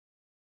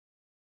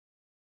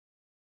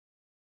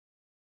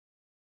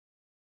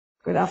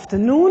Good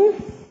afternoon.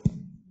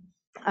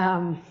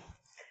 I'm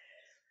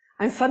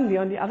suddenly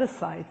on the other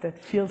side.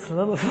 That feels a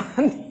little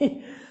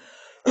funny.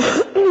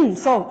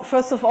 So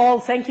first of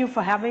all, thank you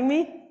for having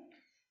me.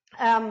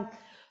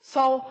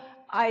 So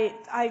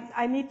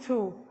I need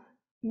to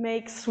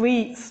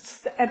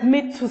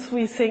admit to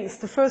three things.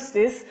 The first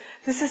is,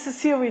 this is a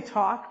theory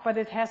talk, but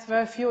it has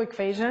very few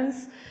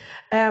equations.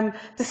 The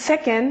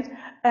second,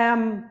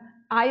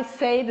 I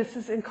say this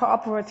is in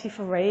cooperative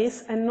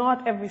arrays, and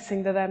not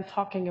everything that I'm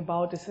talking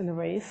about is in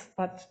arrays,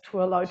 but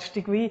to a large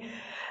degree.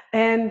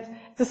 And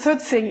the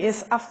third thing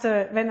is,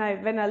 when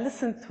I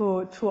listened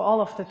to all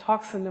of the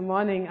talks in the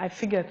morning, I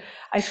figured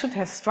I should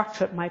have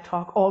structured my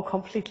talk all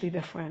completely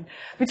different,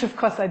 which of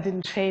course I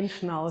didn't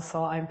change now,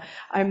 so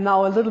I'm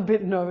now a little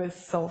bit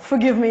nervous. So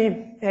forgive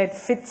me, it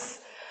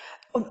fits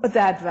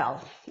that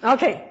well.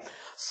 Okay,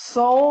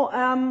 so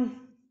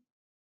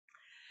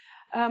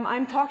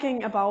I'm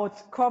talking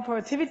about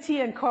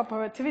cooperativity, and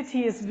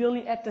cooperativity is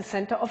really at the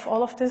center of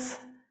all of this.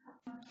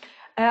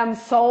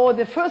 So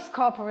the first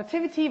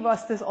cooperativity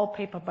was this old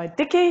paper by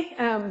Dickey,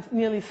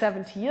 nearly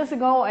 70 years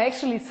ago,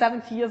 actually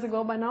 70 years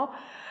ago by now,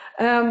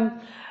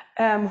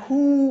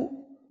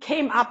 who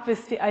came up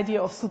with the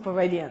idea of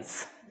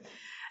superradiance.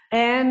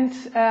 And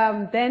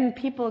then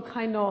people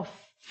kind of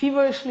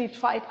feverishly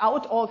tried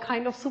out all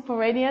kind of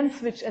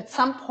superradiance, which at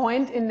some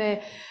point in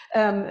the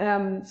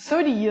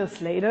 30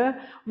 years later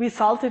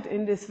resulted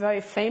in this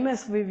very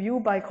famous review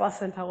by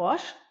Gross and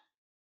Taroche.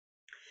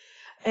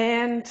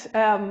 And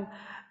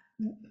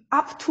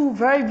up to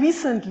very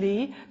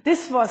recently,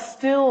 this was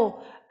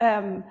still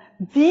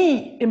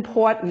the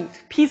important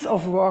piece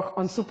of work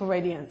on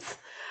superradiance.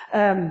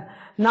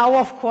 Now,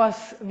 of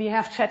course, we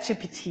have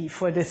ChatGPT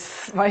for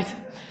this, right?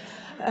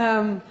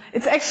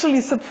 It's actually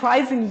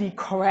surprisingly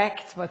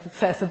correct what it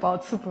says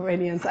about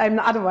superradiance. I'm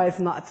otherwise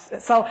not.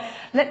 So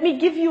let me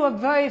give you a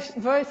very,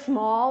 very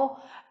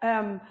small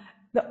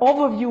the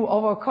overview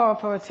over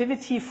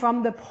cooperativity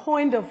from the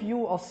point of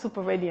view of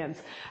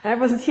superradiance. And I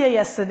wasn't here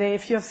yesterday.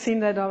 If you have seen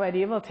that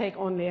already, it will take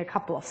only a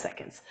couple of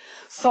seconds.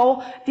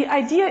 So the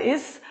idea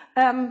is,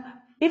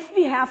 if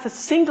we have a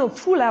single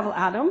two-level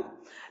atom,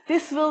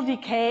 this will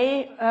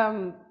decay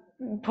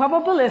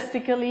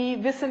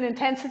probabilistically with an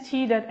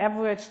intensity that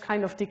average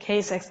kind of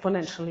decays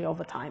exponentially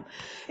over time.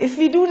 If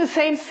we do the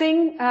same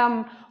thing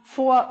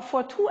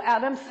for two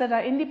atoms that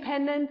are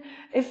independent,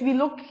 if we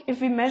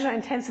measure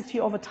intensity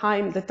over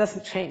time, that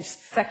doesn't change,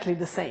 it's exactly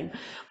the same.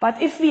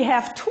 But if we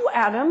have two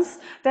atoms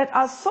that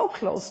are so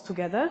close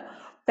together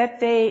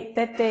that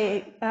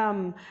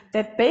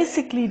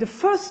basically the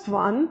first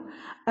one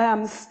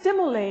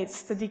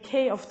stimulates the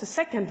decay of the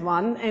second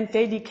one, and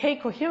they decay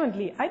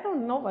coherently. I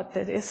don't know what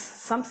that is.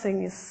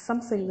 Something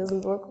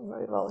doesn't work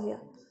very well here.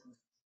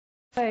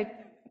 A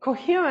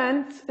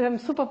coherent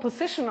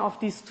superposition of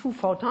these two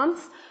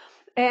photons,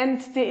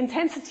 and the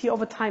intensity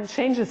over time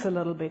changes a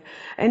little bit.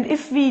 And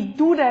if we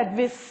do that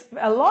with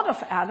a lot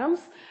of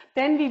atoms,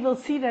 then we will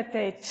see that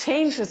the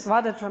change is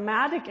rather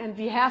dramatic, and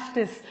we have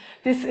this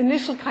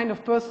initial kind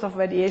of burst of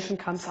radiation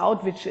comes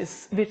out, which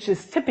is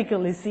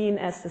typically seen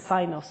as the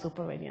sign of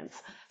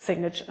superradiance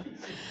signature.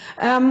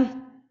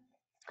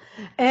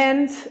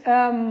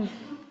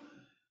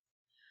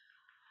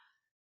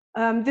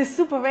 This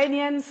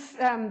superradiance,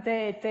 at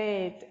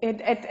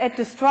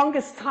the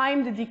strongest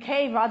time, the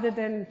decay, rather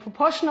than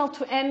proportional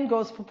to n,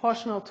 goes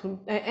proportional to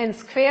n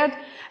squared,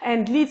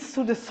 and leads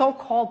to the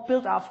so-called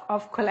build-up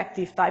of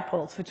collective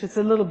dipoles, which is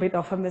a little bit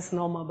of a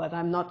misnomer, but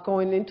I'm not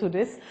going into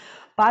this.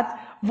 But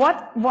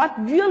what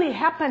really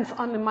happens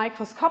on the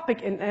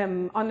microscopic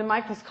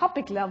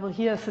level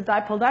here is the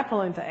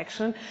dipole-dipole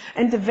interaction,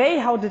 and the way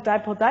how the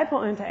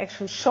dipole-dipole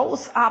interaction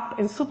shows up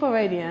in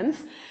superradiance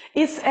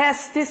is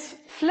as this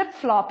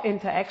flip-flop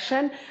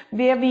interaction,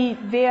 where the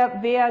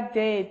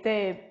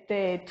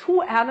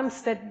two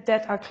atoms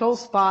that are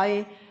close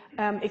by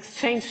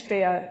exchange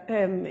their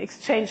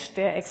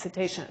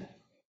excitation.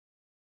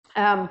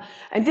 And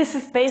this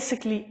is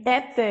basically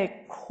at the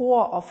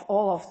core of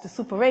all of the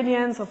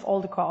superradiance, of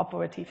all the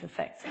cooperative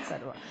effects,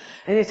 etc.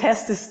 And it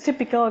has this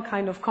typical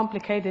kind of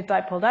complicated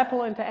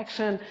dipole-dipole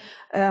interaction,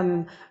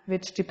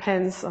 which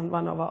depends on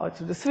 1 over r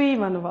to the 3,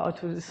 1 over r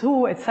to the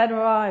 2,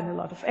 etc., and a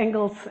lot of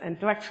angles and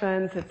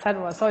directions,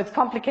 etc. So it's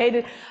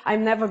complicated.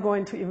 I'm never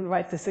going to even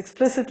write this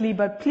explicitly,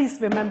 but please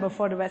remember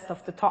for the rest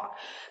of the talk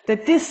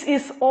that this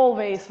is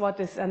always what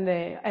is at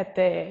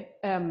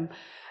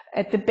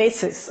the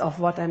basis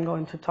of what I'm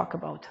going to talk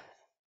about.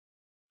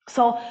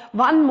 So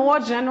one more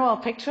general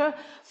picture.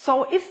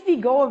 So if we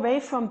go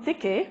away from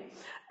Dickey,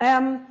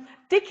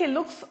 Dickey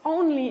looks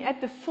only at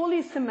the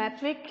fully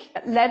symmetric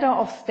ladder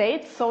of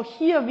states. So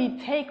here we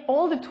take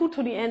all the 2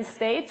 to the n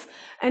states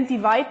and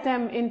divide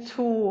them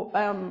into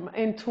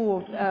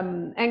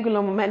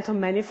angular momentum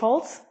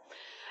manifolds.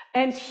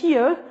 And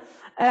here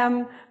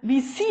we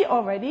see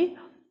already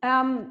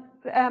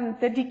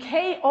the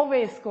decay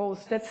always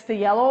goes, that's the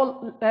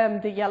yellow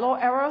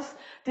arrows,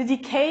 the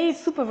decay,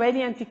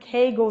 superradiant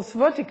decay goes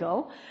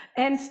vertical,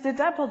 and the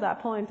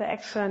dipole-dipole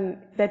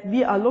interaction that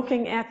we are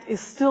looking at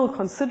is still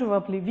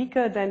considerably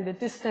weaker than the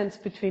distance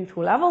between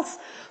two levels.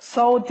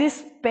 So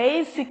this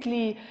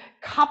basically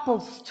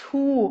couples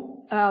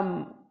two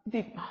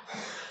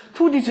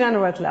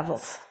degenerate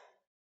levels.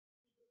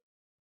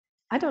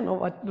 I don't know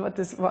what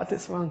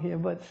is wrong here,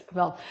 but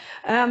well.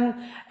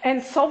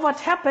 And so what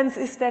happens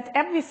is that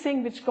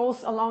everything which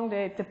goes along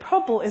the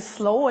purple is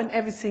slow, and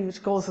everything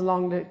which goes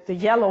along the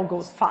yellow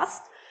goes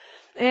fast.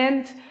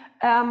 And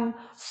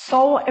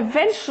so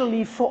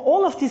eventually for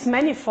all of these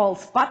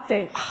manifolds, but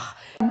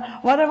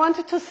what I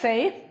wanted to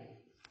say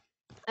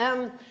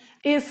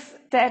is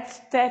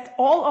that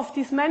all of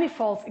these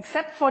manifolds,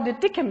 except for the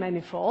Dicke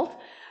manifold,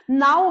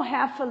 now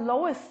have a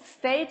lowest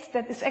state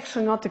that is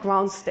actually not the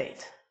ground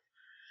state.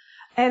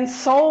 And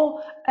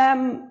so,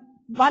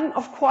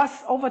 of course,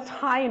 over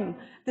time,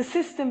 the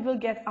system will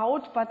get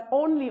out, but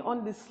only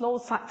on the slow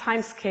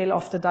time scale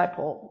of the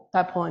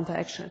dipole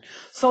interaction.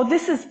 So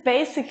this is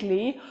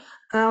basically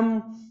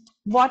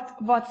what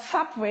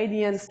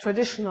subradiance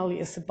traditionally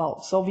is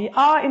about. So we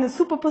are in a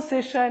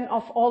superposition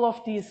of all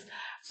of these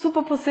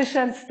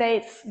superposition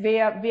states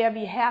where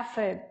we have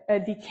a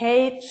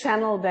decay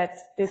channel that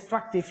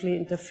destructively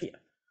interfere.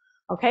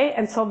 Okay,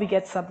 and so we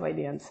get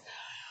subradiance.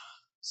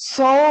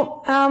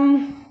 So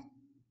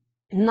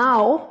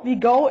now we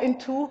go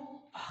into,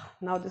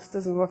 now this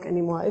doesn't work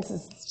anymore,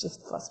 it's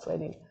just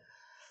frustrating.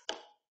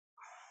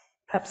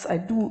 Perhaps I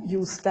do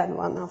use that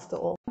one after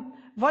all.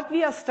 What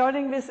we are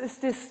starting with is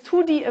this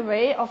 2D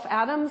array of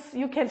atoms.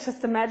 You can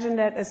just imagine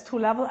that as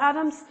two-level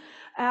atoms,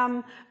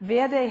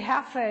 where they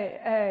have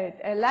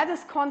a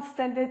lattice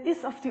constant that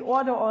is of the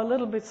order or a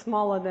little bit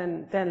smaller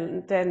than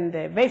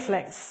the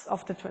wavelengths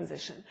of the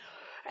transition.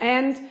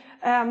 And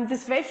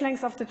this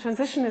wavelength of the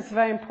transition is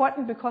very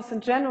important because in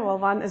general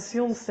one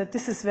assumes that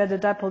this is where the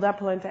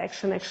dipole-dipole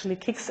interaction actually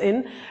kicks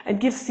in and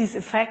gives these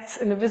effects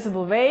in a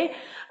visible way.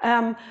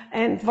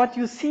 And what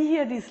you see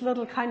here, these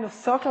little kind of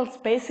circles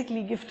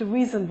basically give the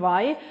reason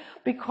why,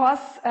 because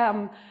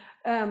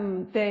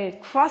the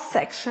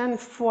cross-section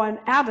for an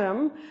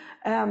atom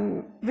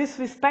with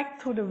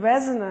respect to the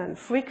resonant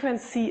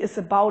frequency is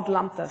about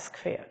lambda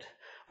squared.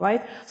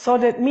 Right? So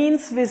that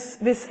means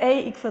with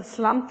A equals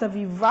lambda,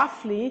 we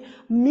roughly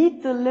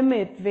meet the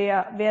limit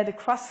where the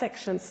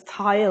cross-sections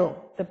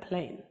tile the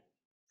plane.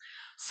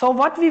 So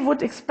what we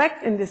would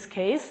expect in this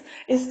case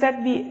is that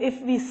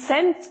if we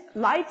send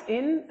light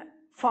in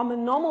from a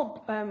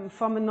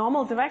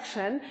normal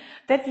direction,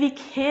 that we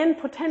can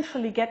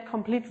potentially get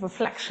complete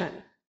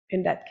reflection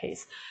in that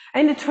case.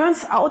 And it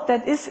turns out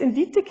that is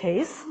indeed the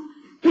case.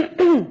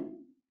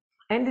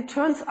 And it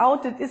turns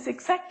out that is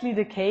exactly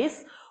the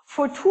case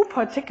for two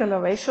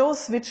particular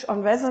ratios, which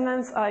on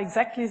resonance are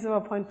exactly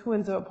 0.2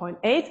 and 0.8.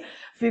 If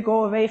we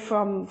go away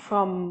from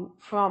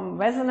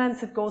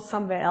resonance, it goes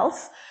somewhere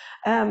else.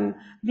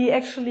 We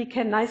actually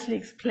can nicely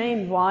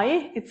explain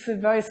why. It's a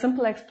very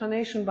simple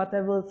explanation, but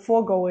I will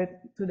forego it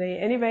today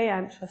anyway.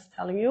 I'm just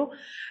telling you.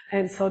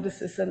 And so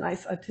this is a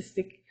nice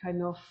artistic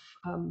kind of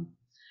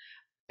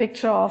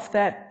picture of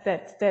that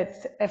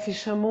Effie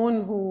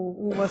Shamon,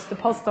 who was the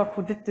postdoc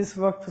who did this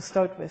work to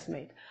start with,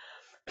 made.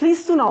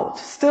 Please do note,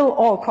 still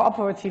all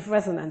cooperative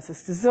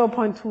resonances, the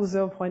 0.2,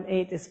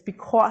 0.8 is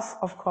because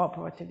of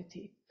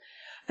cooperativity.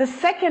 The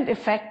second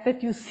effect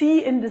that you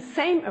see in the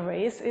same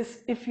arrays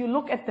is if you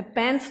look at the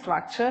band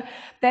structure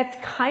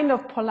that kind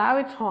of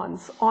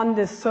polaritons on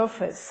the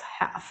surface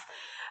have.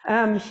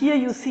 Here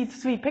you see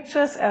three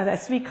pictures,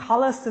 there's three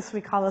colors. The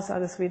three colors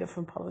are the three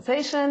different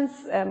polarizations,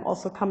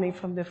 also coming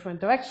from different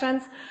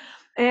directions.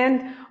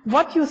 And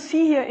what you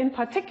see here in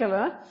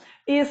particular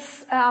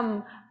is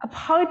a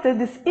part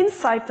that is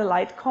inside the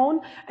light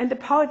cone, and the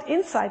part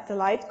inside the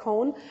light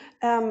cone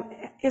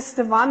is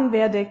the one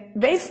where the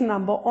wave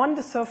number on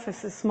the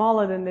surface is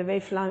smaller than the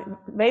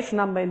wave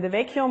number in the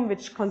vacuum,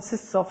 which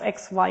consists of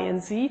x, y,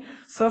 and z.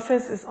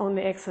 Surface is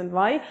only x and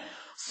y.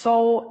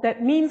 So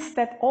that means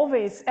that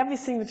always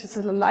everything which is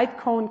in the light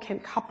cone can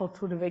couple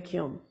to the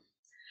vacuum.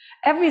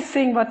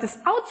 Everything what is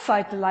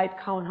outside the light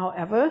cone,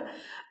 however,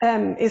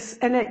 is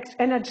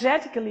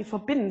energetically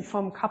forbidden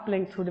from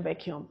coupling to the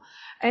vacuum.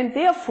 And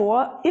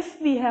therefore, if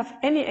we have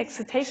any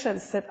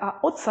excitations that are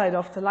outside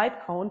of the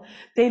light cone,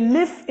 they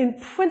live in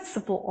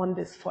principle on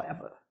this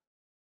forever.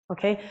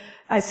 Okay?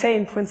 I say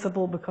in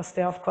principle because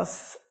there are, of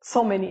course,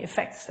 so many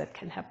effects that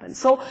can happen.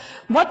 So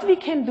what we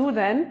can do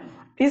then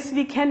is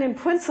we can, in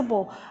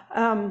principle,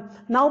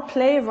 now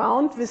play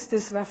around with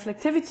this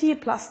reflectivity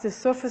plus the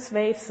surface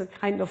waves and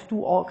kind of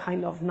do all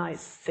kind of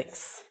nice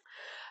things.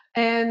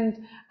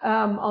 And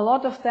a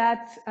lot of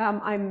that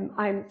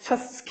I'm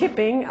just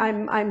skipping.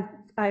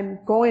 I'm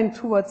going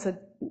towards a,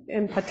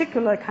 in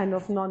particular, kind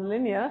of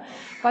nonlinear.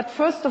 But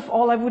first of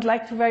all, I would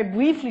like to very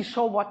briefly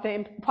show what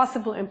the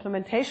possible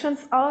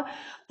implementations are.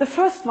 The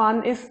first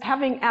one is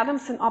having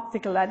atoms in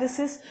optical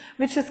lattices,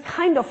 which is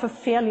kind of a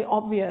fairly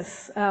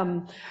obvious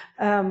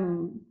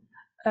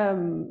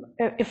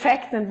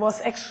effect and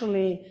was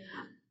actually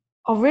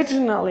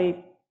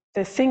originally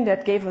the thing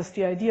that gave us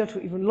the idea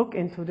to even look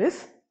into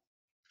this.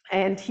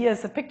 And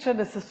here's a picture.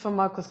 This is from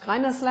Markus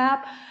Greiner's lab.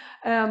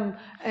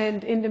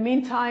 And in the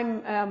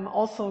meantime,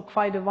 also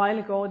quite a while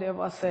ago, there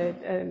was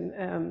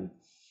an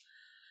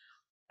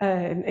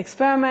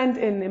experiment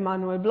in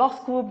Emanuel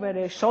Bloch's group where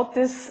they showed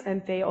this,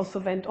 and they also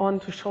went on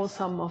to show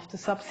some of the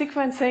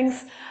subsequent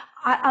things.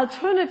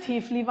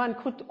 Alternatively, one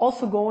could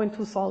also go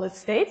into solid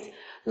state,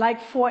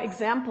 like for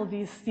example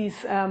these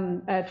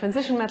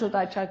transition metal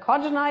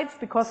dichalcogenides,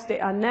 because they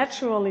are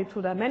naturally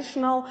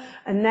two-dimensional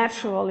and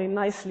naturally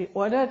nicely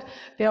ordered.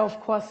 There are of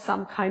course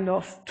some kind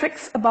of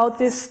tricks about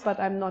this,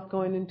 but I'm not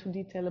going into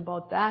detail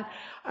about that.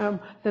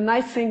 The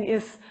nice thing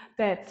is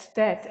that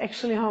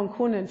actually Hong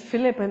Kun and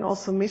Philip and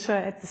also Misha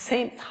at the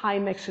same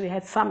time actually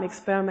had some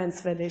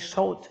experiments where they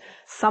showed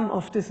some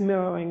of these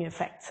mirroring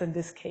effects in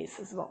this case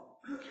as well.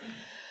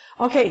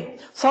 Okay,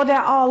 so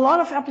there are a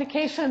lot of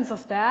applications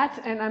of that,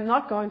 and I'm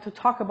not going to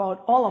talk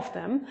about all of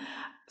them.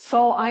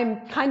 So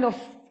I'm kind of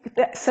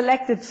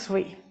selected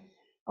 3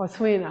 or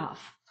 3.5.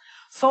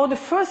 So the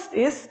first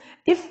is,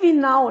 if we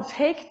now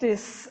take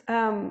this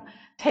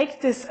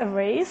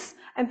arrays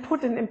and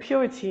put an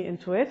impurity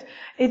into it,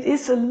 it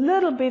is a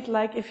little bit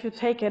like if you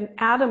take an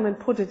atom and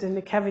put it in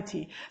a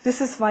cavity. This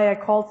is why I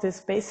called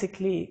this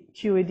basically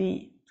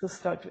QED to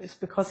start with,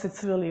 because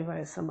it's really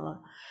very similar.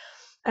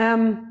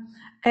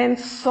 And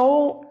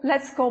so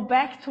let's go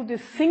back to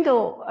this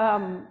single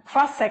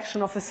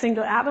cross-section of a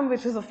single atom,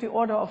 which is of the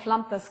order of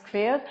lambda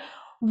squared.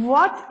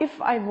 What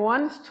if I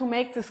want to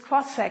make this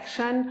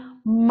cross-section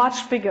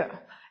much bigger,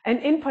 and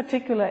in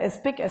particular as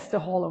big as the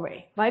whole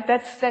array, right?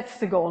 That's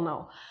the goal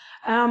now.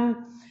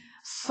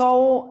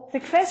 So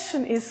the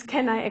question is,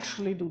 can I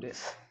actually do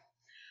this?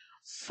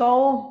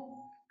 So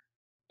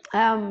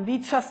we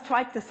just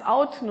tried this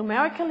out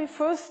numerically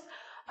first.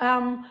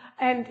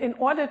 And in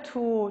order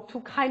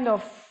to kind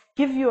of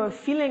give you a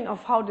feeling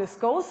of how this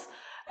goes,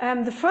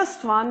 the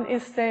first one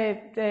is the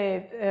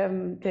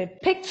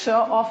picture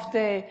of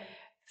the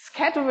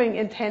scattering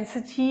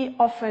intensity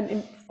of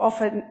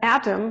an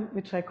atom,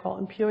 which I call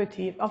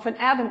impurity, of an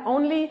atom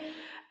only,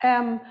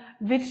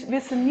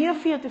 with a near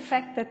field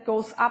effect that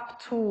goes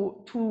up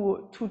to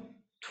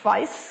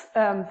twice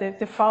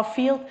the far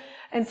field,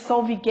 and so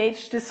we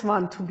gauge this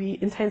one to be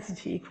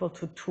intensity equal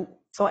to 2.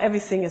 So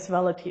everything is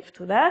relative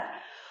to that.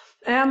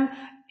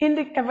 In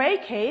the array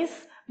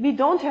case, we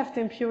don't have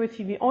the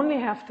impurity, we only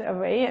have the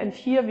array, and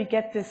here we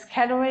get this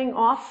scattering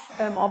off,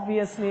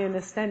 obviously in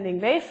a standing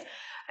wave,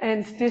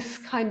 and this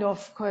kind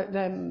of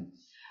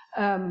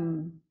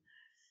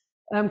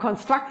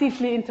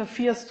constructively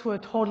interferes to a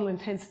total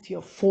intensity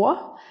of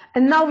 4.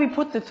 And now we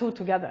put the 2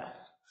 together.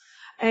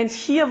 And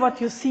here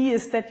what you see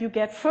is that you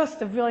get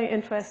first a really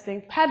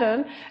interesting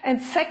pattern,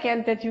 and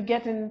second that you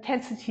get an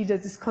intensity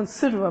that is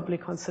considerably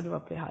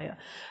higher.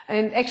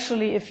 And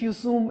actually if you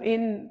zoom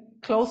in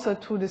closer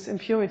to this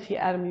impurity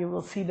atom, you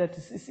will see that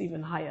this is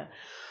even higher.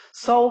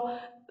 So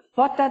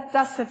what does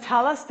that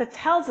tell us? That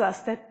tells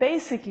us that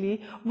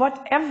basically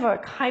whatever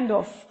kind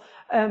of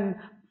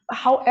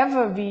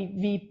however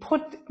we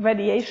put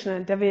radiation,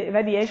 and the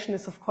radiation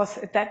is of course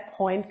at that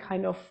point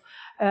kind of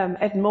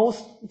at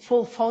most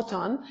full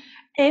photon,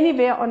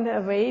 anywhere on the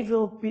array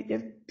will be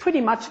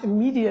pretty much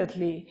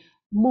immediately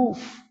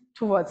move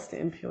towards the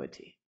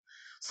impurity.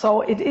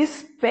 So it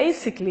is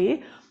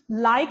basically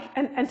like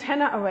an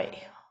antenna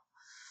array.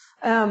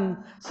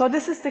 So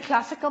this is the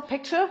classical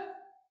picture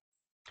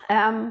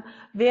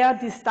where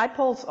these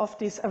dipoles of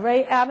these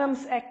array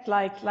atoms act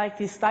like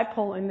this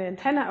dipole in the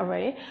antenna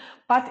array.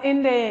 But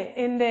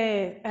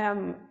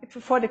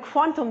for the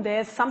quantum there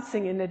is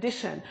something in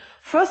addition.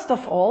 First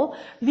of all,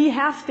 we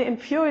have the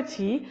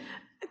impurity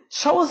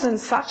chosen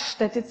such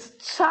that it's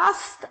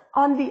just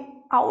on the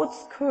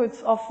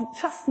outskirts of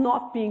just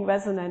not being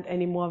resonant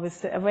anymore with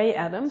the array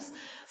atoms,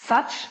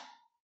 such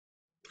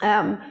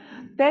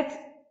that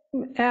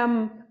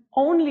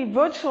only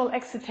virtual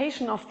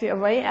excitation of the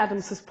array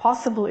atoms is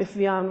possible if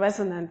we are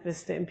resonant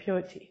with the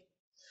impurity.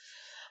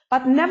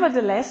 But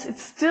nevertheless,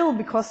 it's still,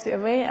 because the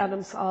array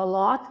atoms are a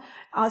lot,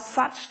 are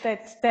such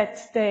that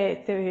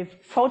the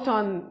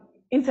photon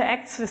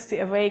interacts with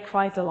the array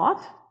quite a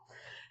lot.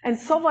 And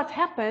so what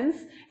happens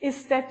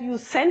is that you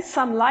send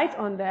some light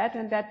on that,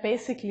 and that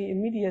basically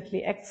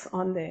immediately acts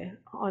on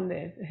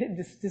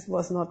this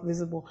was not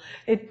visible.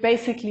 It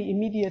basically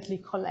immediately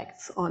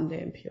collects on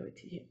the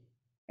impurity here.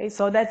 Okay,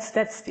 so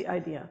that's the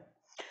idea.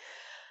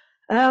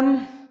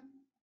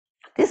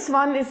 This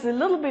one is a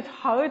little bit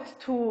hard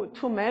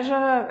to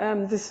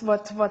measure. This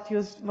what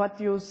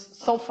you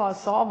so far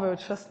saw were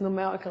just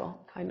numerical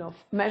kind of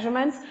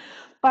measurements,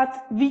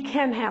 but we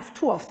can have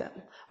 2 of them.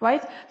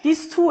 Right?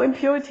 These 2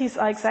 impurities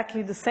are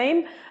exactly the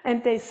same,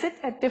 and they sit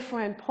at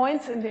different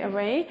points in the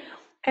array.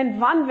 And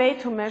one way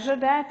to measure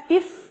that,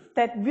 if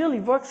that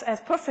really works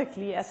as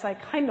perfectly as I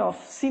kind of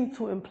seemed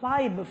to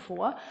imply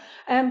before,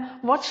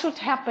 what should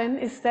happen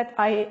is that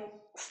I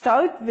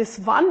start with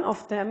one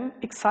of them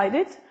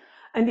excited,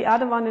 and the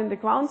other one in the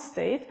ground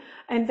state,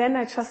 and then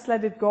I just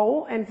let it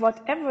go, and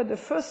whatever the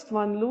first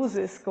one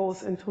loses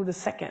goes into the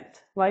second,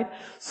 right?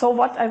 So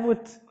what I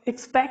would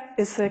expect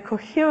is a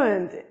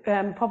coherent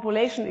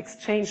population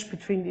exchange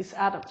between these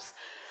atoms.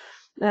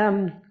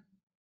 The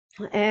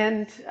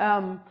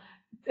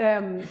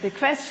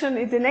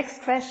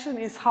next question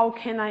is, how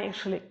can I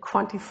actually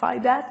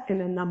quantify that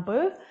in a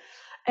number?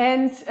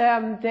 And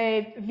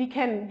we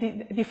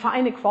can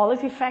define a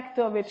quality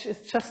factor, which is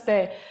just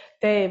the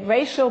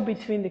ratio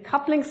between the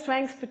coupling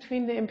strength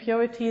between the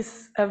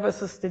impurities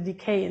versus the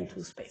decay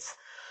into space.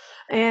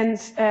 And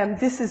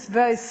this is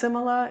very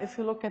similar, if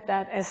you look at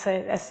that, as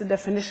the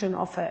definition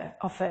of the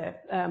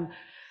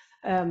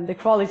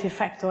quality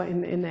factor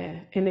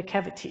in a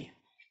cavity.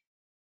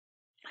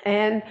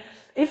 And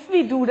if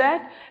we do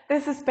that,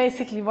 this is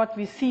basically what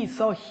we see.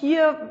 So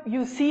here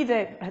you see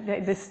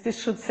that this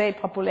should say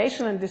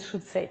population and this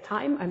should say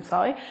time, I'm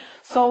sorry.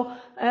 So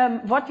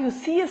what you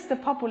see is the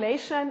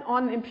population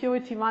on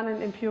impurity 1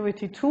 and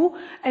impurity 2,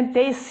 and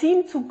they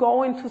seem to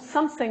go into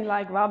something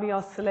like Rabi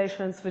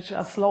oscillations, which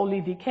are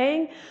slowly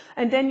decaying.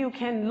 And then you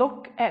can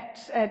look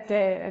at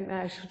and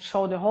I should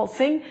show the whole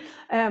thing.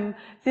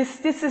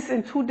 This is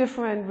in 2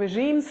 different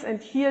regimes,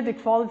 and here the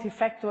quality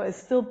factor is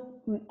still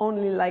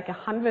only like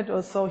 100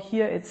 or so.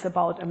 Here it's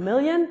about 1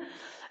 million.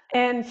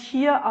 And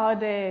here are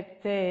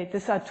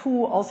these are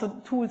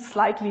two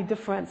slightly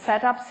different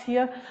setups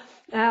here.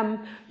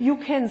 You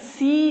can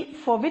see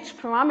for which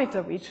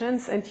parameter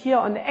regions, and here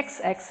on the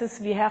x-axis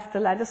we have the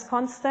lattice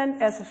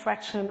constant as a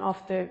fraction of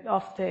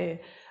the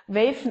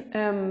wave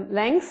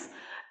length,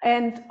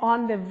 and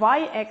on the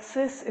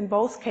y-axis in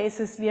both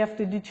cases we have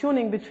the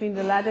detuning between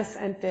the lattice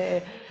and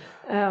the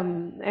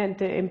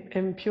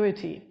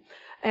impurity.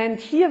 And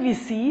here we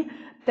see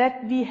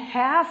that we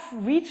have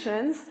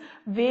regions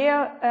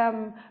where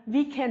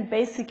we can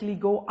basically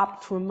go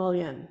up to 1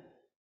 million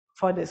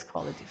for this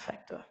quality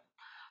factor.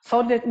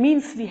 So that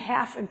means we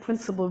have in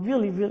principle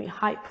really, really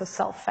high per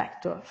cell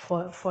factor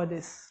for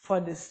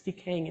this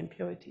decaying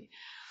impurity.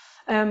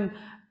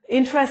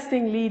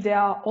 Interestingly, there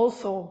are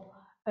also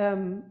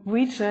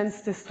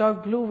regions, the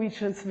dark blue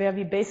regions, where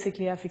we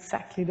basically have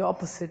exactly the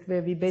opposite,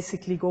 where we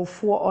basically go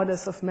 4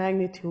 orders of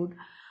magnitude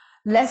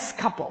less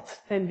coupled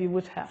than we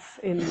would have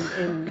in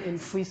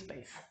free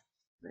space.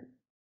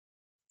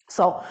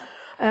 So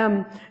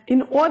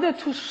in order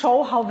to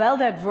show how well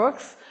that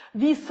works,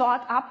 we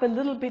thought up a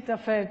little bit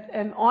of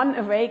an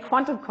on-array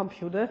quantum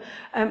computer.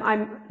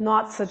 I'm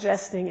not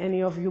suggesting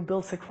any of you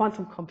builds a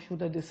quantum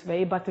computer this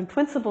way, but in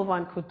principle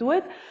one could do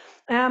it.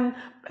 Or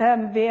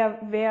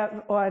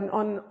an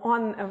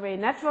on-array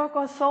network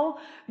or so,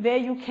 where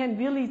you can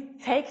really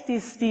take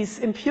these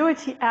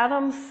impurity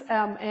atoms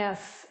as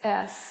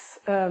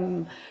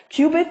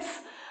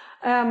qubits.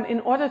 In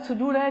order to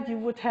do that, you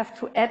would have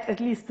to add at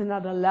least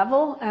another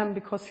level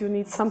because you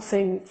need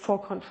something for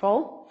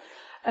control.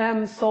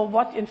 So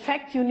what in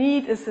fact you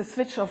need is a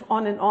switch of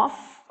on and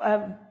off,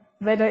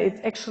 whether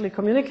it actually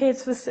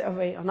communicates with the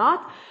array or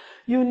not.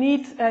 You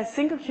need a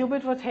single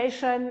qubit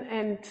rotation,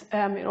 and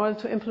in order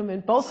to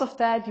implement both of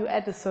that, you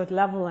add a third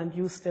level and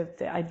use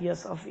the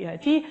ideas of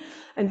EIT.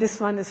 And this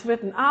one is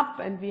written up,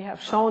 and we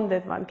have shown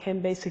that one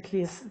can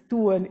basically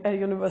do a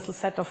universal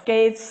set of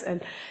gates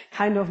and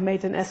kind of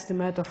made an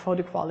estimate of how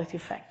the quality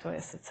factor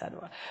is,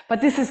 etc.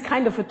 But this is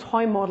kind of a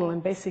toy model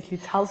and basically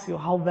tells you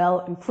how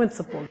well in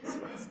principle this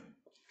works.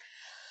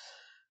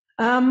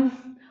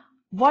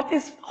 What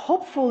is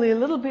hopefully a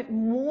little bit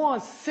more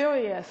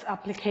serious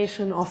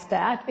application of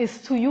that is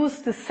to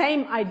use the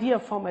same idea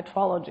for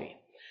metrology.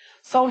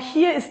 So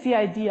here is the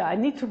idea. I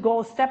need to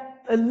go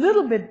a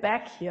little bit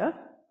back here.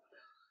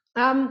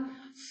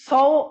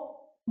 So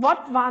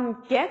what one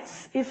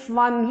gets if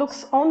one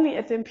looks only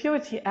at the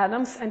impurity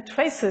atoms and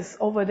traces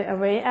over the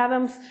array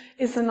atoms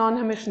is a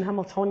non-Hermitian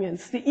Hamiltonian.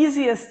 It's the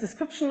easiest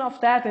description of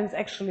that, and it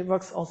actually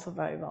works also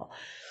very well.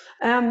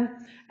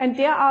 And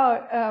there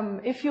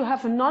are, if you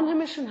have a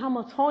non-Hermitian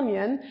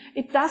Hamiltonian,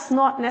 it does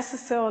not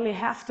necessarily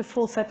have the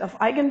full set of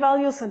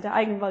eigenvalues, and the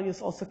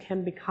eigenvalues also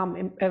can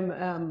become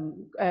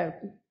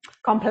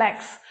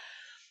complex.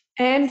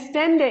 And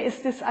then there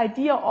is this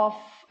idea of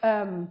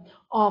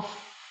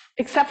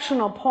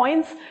exceptional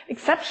points.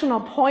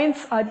 Exceptional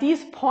points are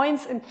these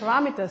points in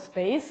parameter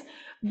space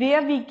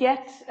where we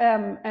get,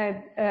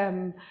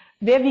 where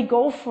we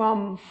go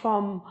from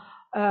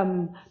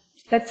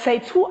let's say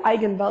 2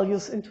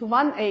 eigenvalues into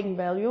 1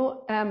 eigenvalue,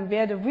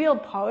 where the real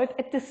part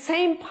at the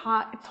same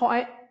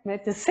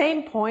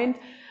point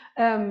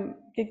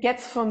it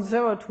gets from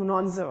 0 to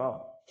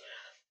non-zero.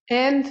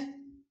 And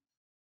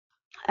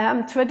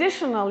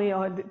traditionally,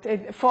 or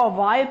for a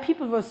while,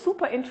 people were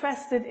super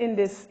interested in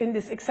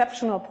this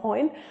exceptional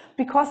point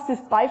because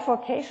this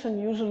bifurcation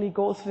usually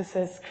goes with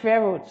a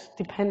square root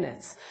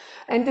dependence.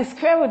 And the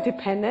square root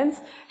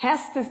dependence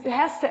has the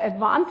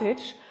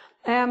advantage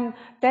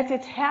that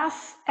it has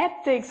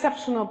at the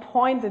exceptional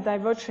point a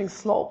diverging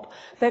slope.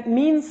 That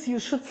means you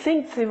should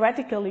think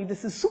theoretically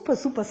this is super,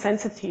 super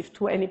sensitive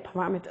to any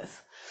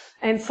parameters.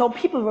 And so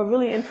people were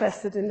really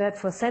interested in that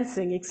for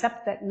sensing,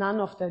 except that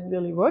none of that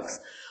really works,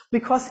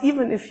 because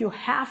even if you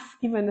have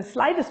even the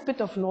slightest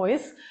bit of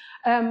noise,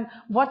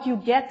 what you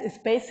get is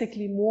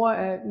basically more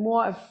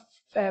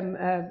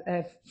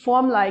a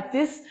form like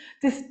this.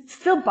 This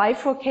still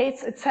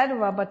bifurcates,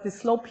 etc., but the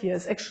slope here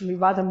is actually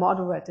rather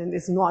moderate and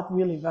is not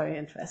really very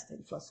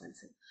interesting for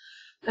sensing.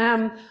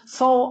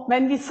 So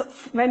when we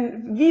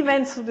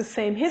went through the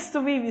same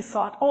history, we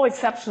thought, oh,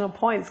 exceptional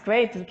points,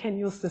 great, we can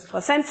use this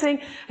for sensing.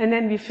 And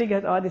then we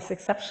figured, oh, these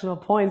exceptional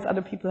points,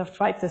 other people have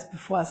tried this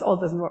before us, all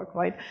doesn't work,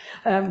 right?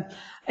 And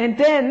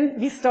then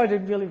we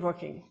started really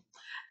working.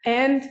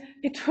 And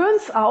it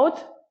turns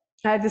out,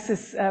 this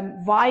is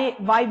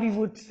why we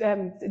would,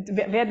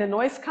 where the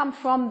noise comes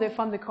from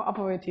the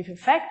cooperative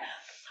effect.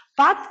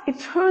 But it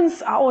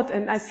turns out,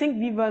 and I think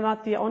we were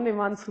not the only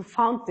ones who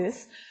found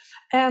this,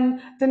 the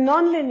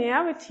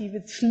nonlinearity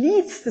which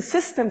leads the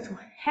system to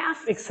have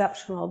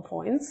exceptional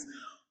points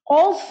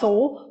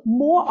also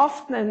more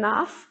often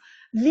enough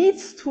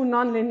leads to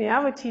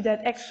nonlinearity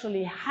that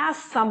actually has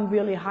some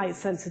really high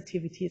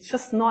sensitivity. It's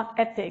just not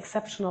at the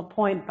exceptional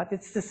point, but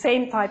it's the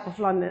same type of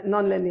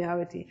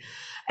nonlinearity.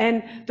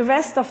 And the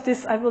rest of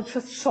this I will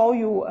just show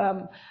you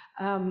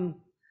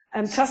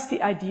just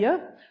the idea.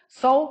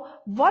 So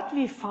what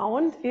we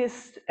found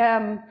is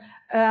that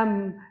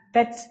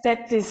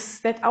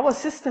our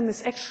system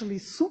is actually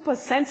super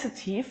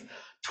sensitive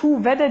to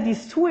whether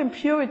these two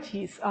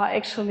impurities are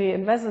actually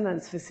in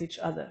resonance with each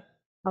other.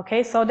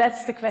 Okay, so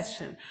that's the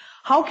question.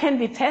 How can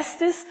we test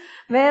this?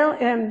 Well,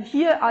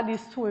 here are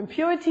these two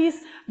impurities.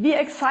 We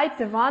excite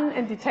the one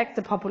and detect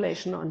the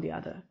population on the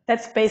other.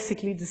 That's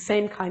basically the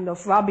same kind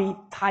of Rabi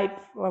type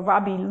or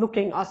Rabi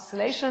looking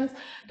oscillations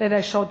that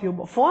I showed you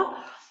before.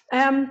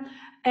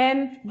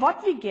 And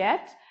what we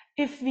get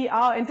if we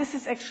are, and this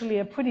is actually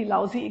a pretty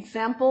lousy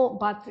example,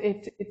 but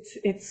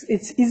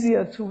it's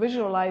easier to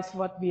visualize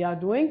what we are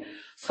doing.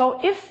 So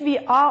if we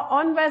are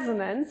on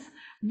resonance,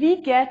 we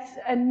get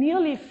a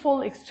nearly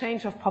full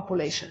exchange of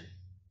population.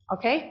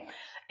 Okay?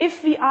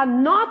 If we are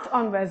not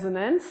on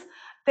resonance,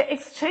 the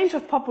exchange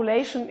of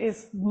population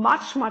is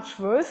much, much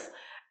worse,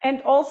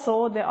 and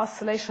also the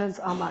oscillations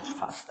are much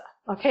faster.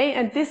 Okay?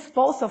 And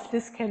both of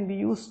this can be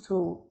used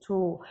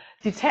to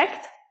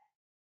detect.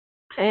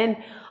 And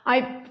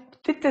I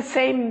did the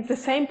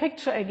same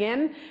picture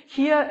again.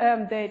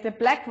 Here, the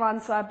black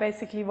ones are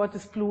basically what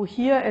is blue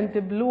here, and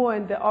the blue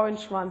and the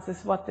orange ones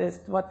is what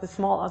the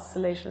small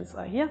oscillations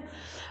are here.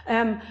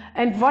 And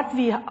what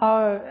we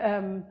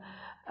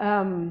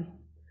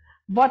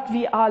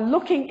are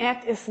looking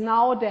at is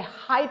now the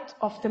height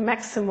of the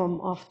maximum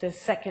of the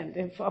second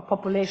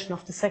population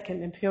of the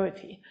second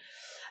impurity.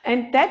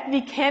 And that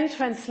we can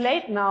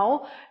translate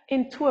now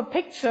into a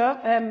picture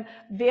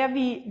where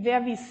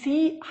we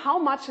see how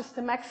much is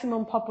the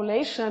maximum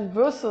population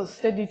versus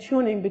the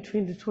detuning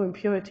between the two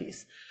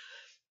impurities.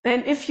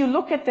 And if you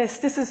look at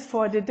this is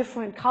for the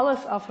different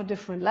colors are for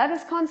different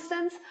lattice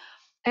constants.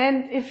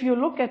 And if you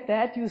look at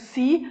that, you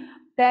see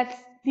that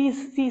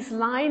these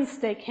lines,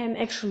 they can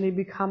actually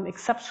become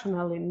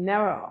exceptionally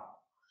narrow.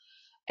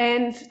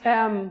 And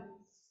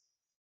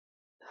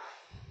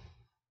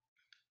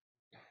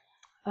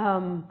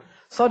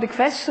so the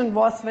question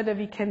was whether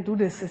we can do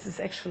this. This is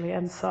actually,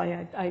 I'm sorry,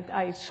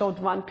 I showed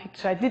one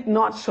picture. I did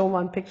not show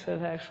one picture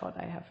that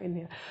I have in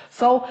here.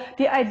 So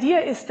the idea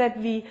is that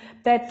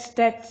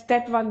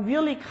that one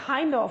really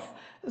kind of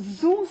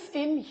zooms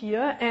in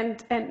here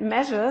and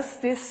measures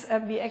this.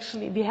 We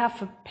have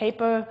a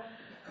paper,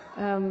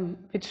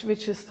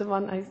 which is the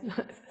one I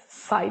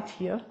cite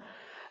here.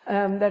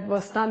 That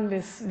was done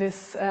with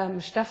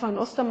Stefan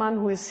Ostermann,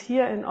 who is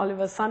here, and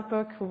Oliver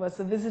Sandberg, who was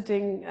a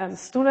visiting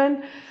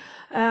student.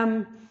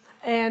 And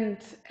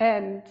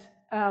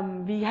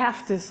we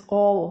have this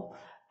all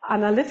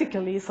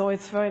analytically, so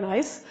it's very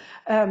nice,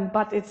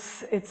 but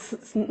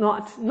it's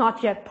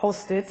not yet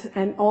posted,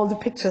 and all the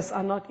pictures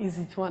are not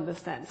easy to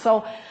understand.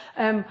 So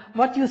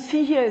what you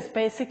see here is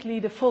basically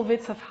the full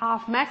width of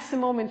half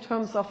maximum in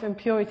terms of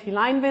impurity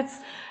line widths,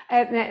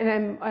 as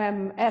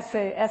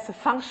a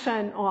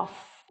function of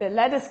the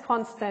lattice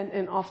constant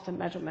and of the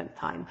measurement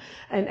time.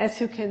 And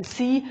as you can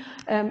see,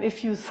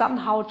 if you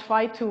somehow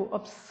try to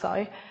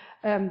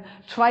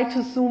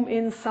zoom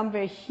in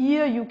somewhere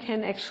here, you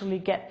can actually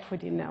get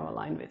pretty narrow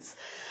line widths.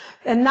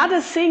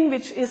 Another thing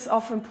which is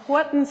of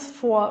importance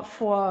for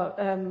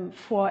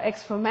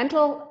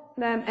experimental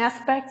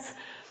aspects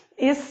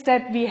is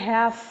that we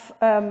have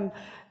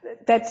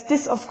that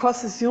this of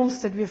course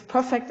assumes that we have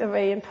perfect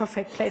array and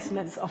perfect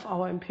placements of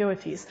our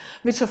impurities,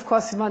 which of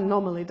course one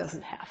normally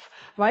doesn't have,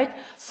 right?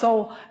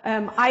 So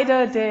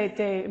either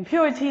the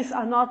impurities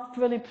are not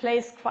really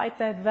placed quite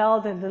that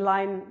well, then the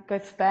line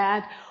gets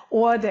bad,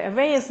 or the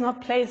array is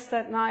not placed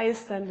that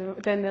nice, then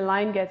the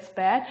line gets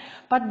bad.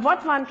 But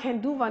what one can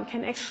do, one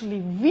can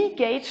actually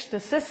re-gauge the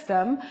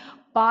system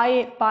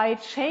by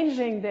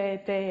changing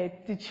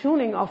the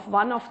tuning of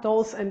one of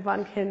those, and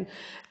one can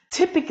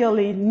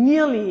typically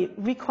nearly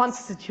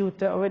reconstitute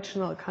the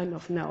original kind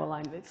of narrow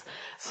line width.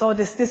 So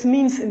this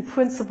means in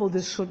principle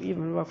this should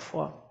even work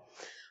for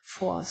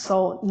for.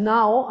 So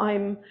now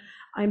I'm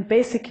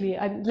basically,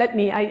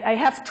 I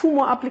have two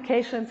more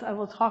applications. I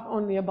will talk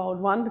only about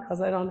one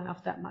because I don't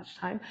have that much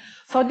time.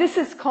 So this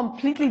is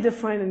completely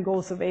different and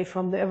goes away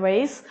from the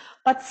arrays,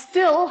 but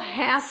still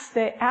has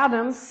the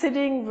atoms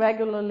sitting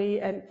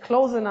regularly and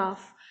close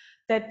enough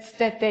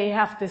that they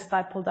have this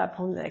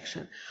dipole-dipole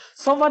interaction.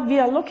 So what we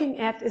are looking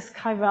at is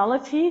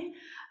chirality.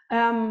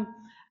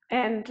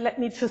 And let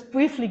me just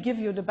briefly give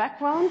you the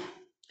background.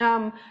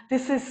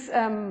 This is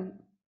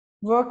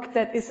work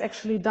that is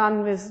actually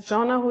done with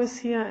Jonah, who is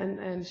here,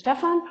 and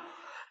Stefan.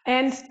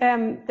 And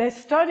the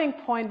starting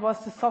point was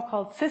the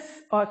so-called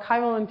cis, or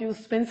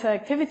chiral-induced spin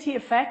selectivity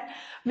effect,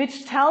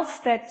 which tells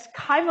that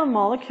chiral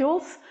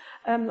molecules,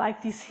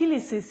 like these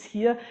helices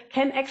here,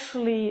 can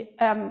actually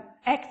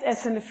act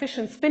as an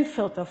efficient spin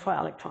filter for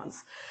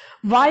electrons.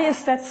 Why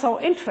is that so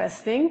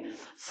interesting?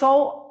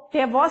 So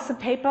there was a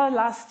paper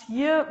last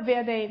year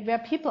where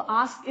people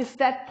asked, is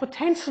that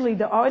potentially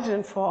the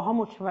origin for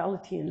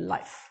homochirality in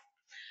life?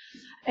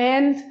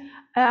 And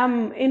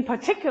in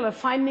particular,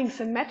 findings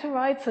in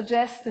meteorites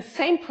suggest the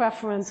same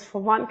preference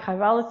for one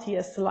chirality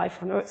as the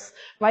life on Earth,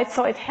 right?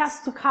 So it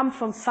has to come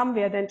from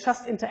somewhere than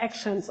just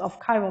interactions of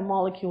chiral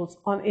molecules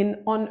on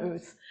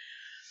Earth.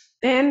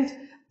 And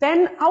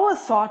then our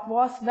thought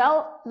was,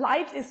 well,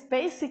 light is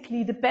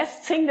basically the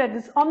best thing that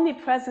is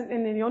omnipresent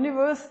in the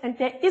universe, and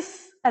there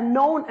is a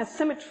known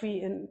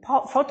asymmetry in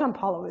photon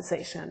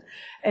polarization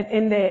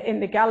in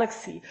the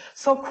galaxy.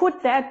 So could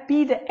that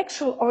be the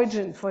actual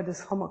origin for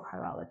this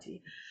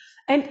homochirality?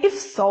 And if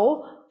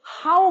so,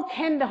 how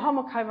can the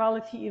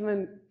homochirality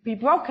even be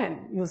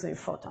broken using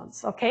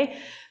photons? Okay,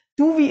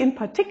 do we in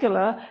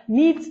particular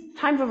need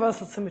time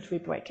reversal symmetry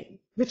breaking,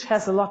 which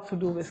has a lot to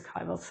do with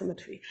chiral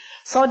symmetry?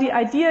 So the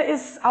idea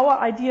is, our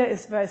idea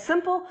is very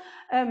simple.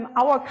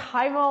 Our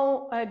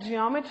chiral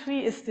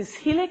geometry is this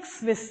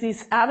helix with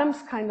these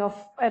atoms kind of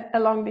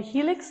along the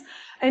helix.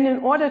 And in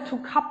order to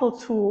couple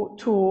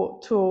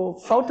to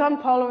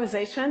photon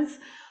polarizations,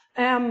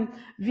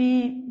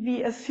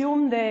 we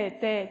assume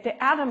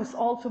the atoms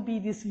all to be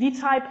these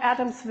V-type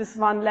atoms with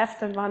one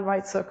left and one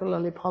right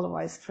circularly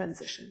polarized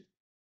transition.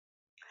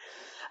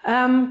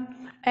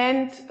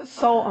 And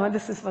so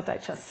this is what I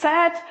just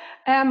said.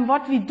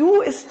 What we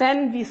do is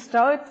then we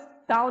start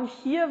down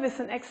here with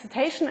an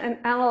excitation and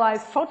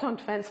analyze photon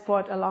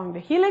transport along the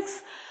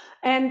helix.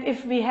 And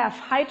if we have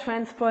high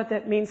transport,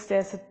 that means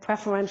there's a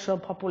preferential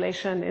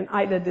population in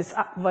either this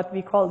what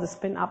we call the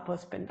spin up or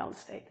spin down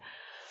state.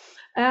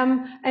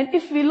 And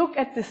if we look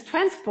at this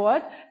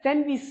transport,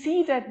 then we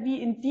see that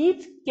we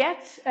indeed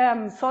get,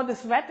 so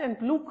this red and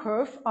blue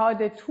curve are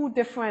the two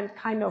different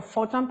kind of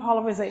photon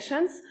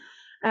polarizations.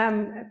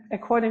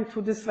 According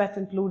to this red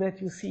and blue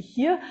that you see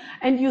here.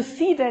 And you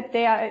see that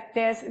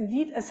there's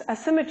indeed a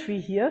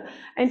asymmetry here.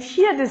 And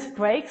here this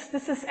breaks.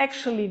 This is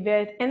actually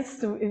where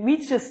it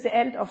reaches the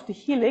end of the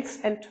helix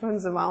and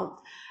turns around.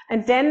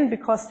 And then,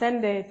 because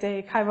then the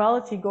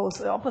chirality goes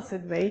the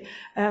opposite way,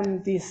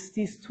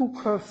 these two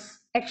curves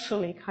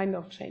actually kind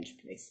of change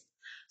place.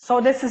 So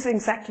this is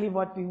exactly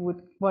what we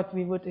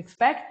would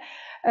expect.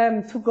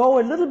 To go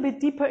a little bit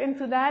deeper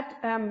into that,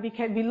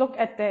 we look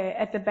at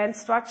the band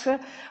structure.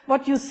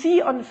 What you see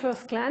on the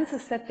first glance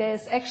is that there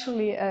is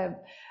actually a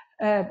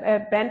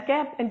band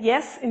gap, and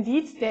yes,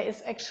 indeed, there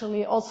is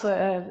actually also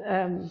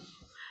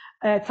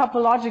a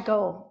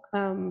topological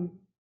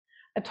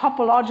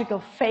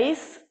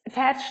phase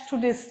attached to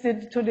this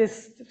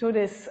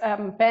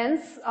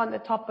bands on the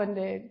top and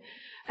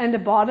the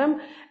bottom.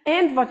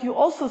 And what you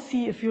also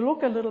see, if you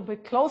look a little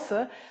bit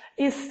closer,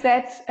 is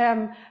that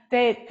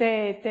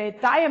the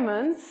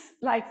diamonds,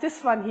 like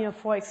this one here,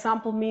 for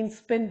example, means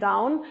spin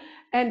down,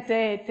 and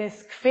the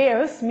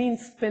squares mean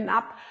spin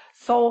up.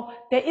 So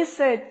there is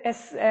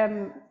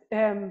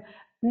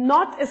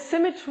not a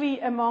symmetry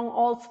among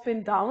all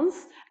spin downs,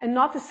 and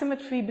not a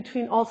symmetry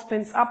between all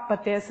spins up,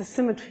 but there's a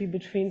symmetry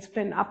between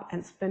spin up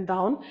and spin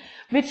down,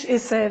 which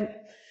is a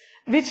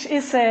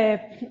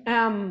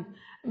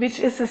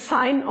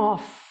sign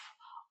of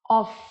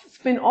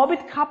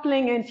spin-orbit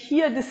coupling, and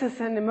here this is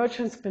an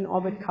emergent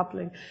spin-orbit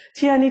coupling.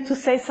 Here I need to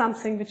say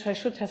something which I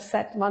should have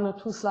said 1 or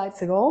 2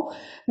 slides ago.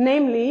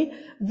 Namely,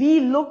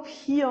 we look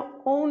here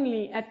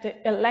only at the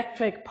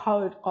electric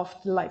part of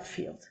the light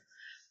field.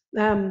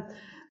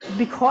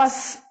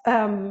 Because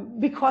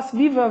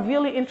we were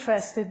really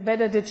interested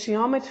whether the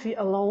geometry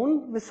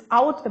alone,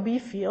 without a B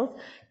field,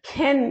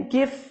 can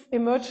give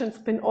emergent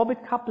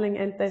spin-orbit coupling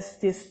and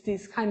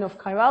this kind of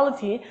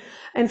chirality.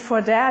 And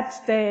for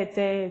that,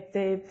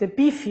 the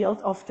B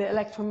field of the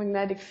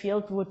electromagnetic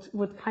field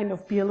would kind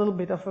of be a little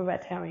bit of a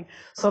red herring.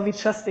 So we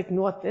just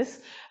ignored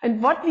this.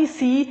 And what we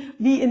see,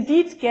 we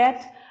indeed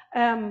get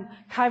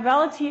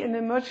chirality and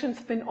emergent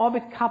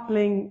spin-orbit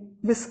coupling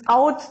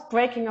without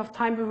breaking of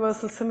time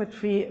reversal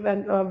symmetry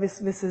and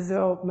with a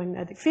zero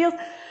magnetic field.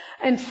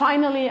 And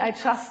finally,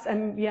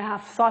 we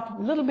have thought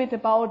a little bit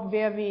about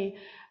where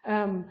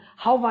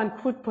how one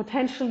could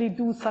potentially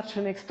do such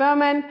an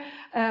experiment.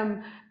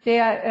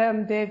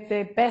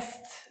 The best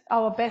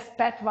our best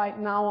bet right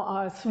now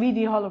are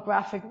 3D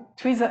holographic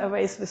tweezer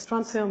arrays with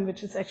strontium,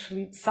 which is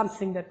actually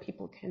something that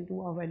people can do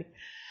already.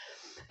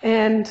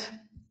 And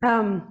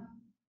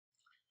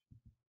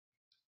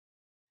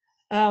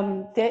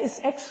there is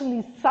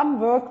actually some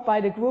work by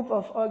the group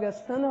of Olga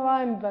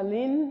Stirnova in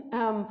Berlin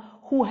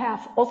who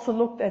have also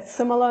looked at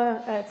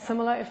similar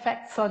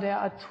effects. So there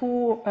are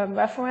two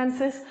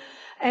references.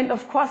 And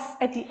of course,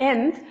 at the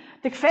end,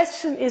 the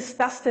question is,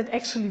 does that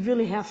actually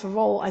really have a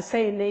role? I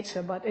say in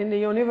nature, but in the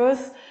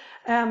universe.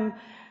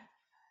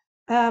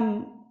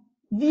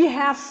 We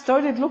have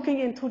started looking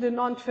into the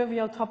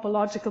non-trivial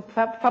topological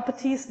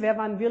properties where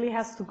one really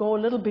has to go a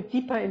little bit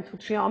deeper into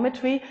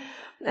geometry.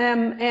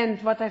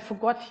 And what I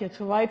forgot here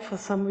to write for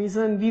some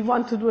reason, we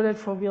want to do that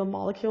for real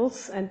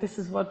molecules, and this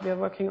is what we're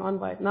working on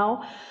right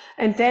now.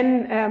 And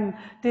then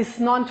this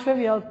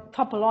non-trivial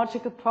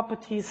topological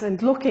properties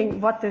and looking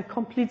what the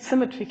complete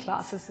symmetry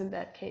classes in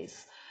that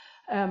case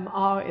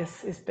are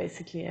is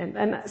basically,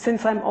 and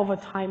since I'm over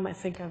time, I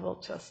think I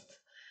will just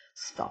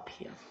stop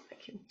here.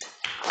 Thank you.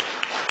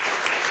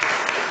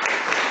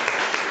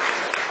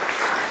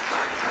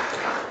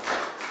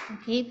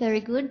 Okay, very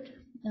good.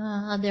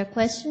 Are there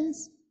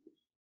questions?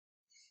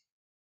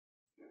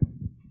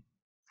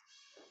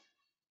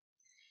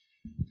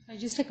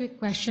 Just a quick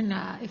question.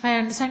 If I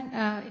understand,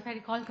 if I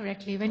recall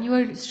correctly, when you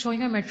were showing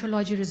your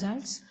metrology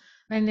results,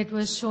 when it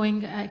was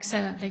showing like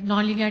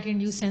nonlinearity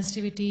induced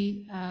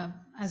sensitivity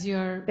as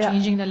you're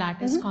changing the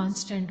lattice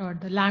constant or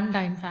the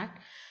lambda, in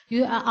fact,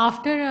 you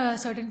after a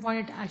certain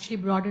point it actually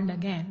broadened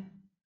again.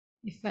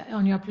 If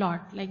on your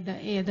plot, like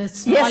the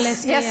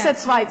smallest. Yes,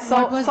 that's right.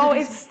 So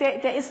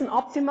there is an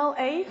optimal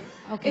A.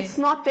 Okay. It's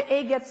not the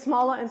A gets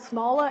smaller and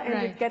smaller, and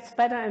it gets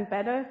better and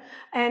better.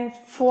 And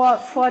for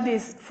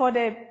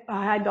the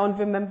I don't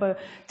remember,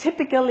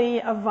 typically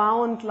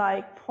around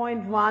like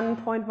 0.1,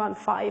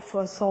 0.15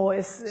 or so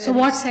is. So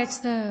what sets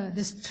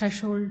this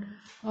threshold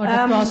or the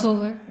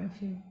crossover?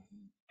 If you...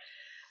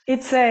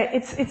 It's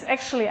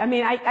actually, I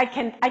mean,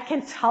 I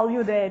can tell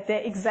you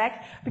the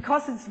exact,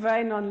 because it's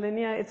very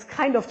nonlinear, it's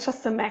kind of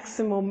just a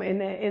maximum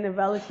in a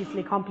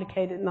relatively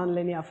complicated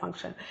nonlinear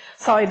function.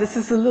 Sorry, this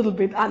is a little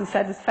bit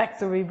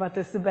unsatisfactory, but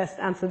it's the best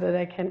answer that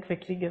I can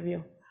quickly give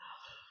you.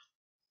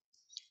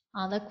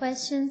 Other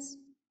questions?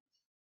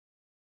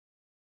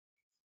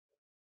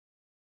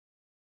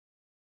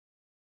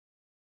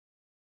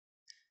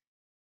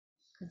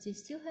 Because you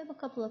still have a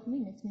couple of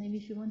minutes, maybe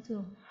if you want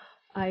to.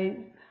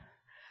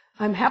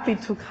 I'm happy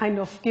to kind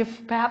of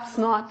give, perhaps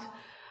not,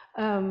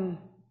 I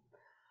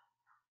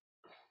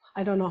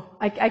don't know.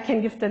 I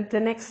can give the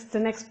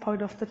next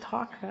part of the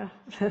talk.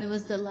 It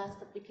was the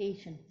last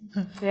application.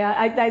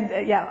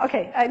 Yeah,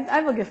 okay.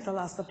 I will give the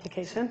last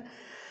application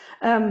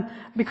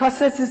because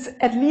this is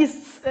at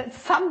least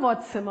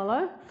somewhat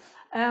similar.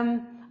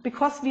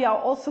 Because we are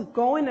also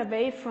going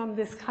away from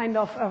this kind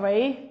of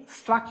array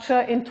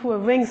structure into a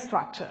ring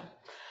structure.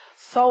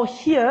 So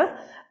here,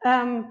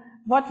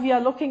 what we are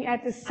looking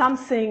at is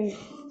something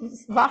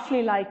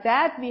roughly like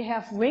that. We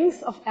have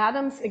rings of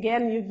atoms.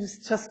 Again, you use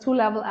just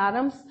two-level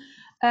atoms,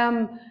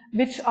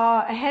 which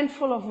are a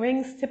handful of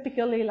rings,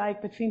 typically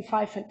like between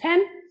 5 and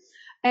 10.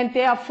 And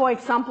they are, for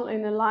example,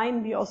 in a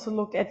line. We also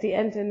look at the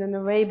end in an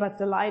array, but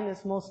the line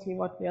is mostly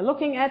what we are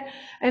looking at.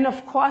 And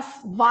of course,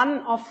 one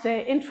of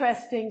the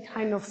interesting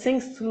kind of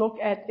things to look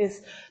at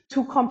is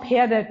to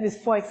compare that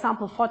with, for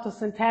example,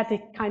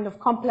 photosynthetic kind of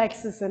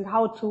complexes and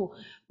how to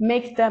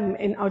make them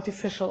in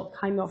artificial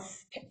kind of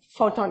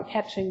photon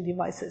catching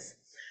devices.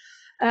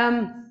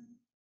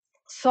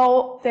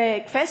 So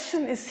the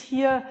question is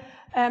here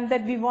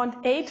that we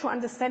want to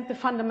understand the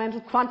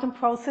fundamental quantum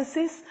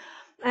processes.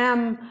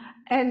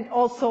 And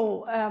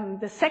also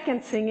the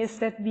second thing is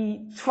that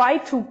we try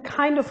to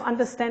kind of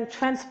understand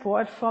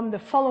transport from the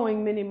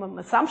following minimum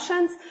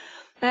assumptions.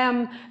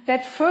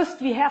 That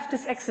first we have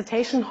this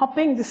excitation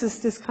hopping. This is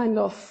this kind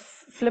of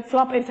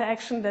flip-flop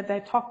interaction that I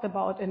talked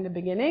about in the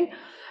beginning.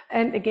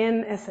 And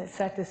again, as I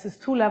said, this is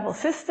two-level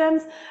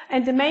systems.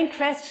 And the main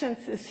question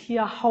is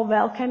here, how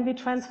well can we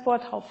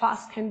transport, how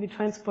fast can we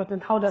transport,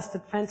 and how does the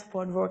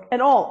transport work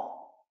at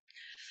all?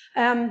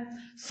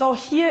 So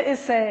here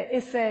is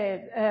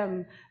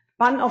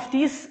one of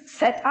these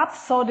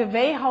setups. So the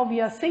way how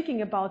we are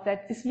thinking about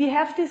that is we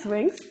have these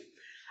rings,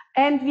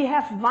 and we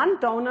have one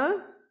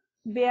donor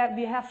where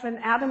we have an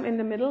atom in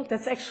the middle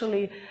that's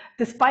actually,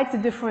 despite the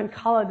different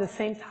color, the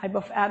same type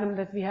of atom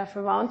that we have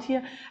around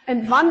here,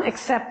 and one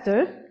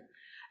acceptor.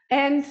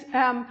 And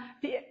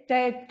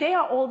they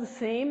are all the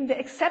same. The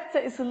acceptor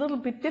is a little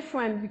bit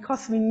different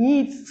because we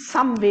need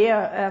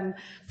somewhere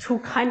to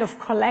kind of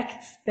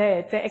collect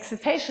the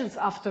excitations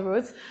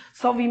afterwards.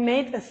 So we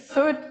made a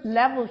third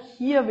level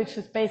here, which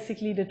is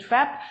basically the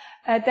trap.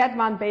 That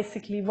one,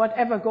 basically,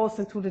 whatever goes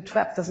into the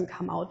trap doesn't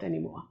come out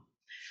anymore.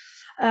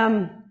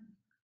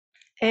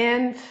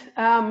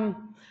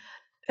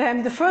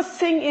 The first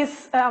thing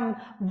is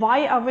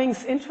why are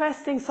rings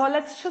interesting? So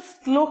let's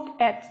just look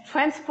at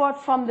transport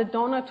from the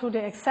donor to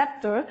the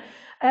acceptor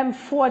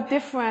for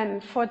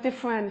different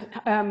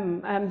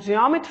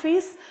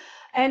geometries.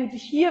 And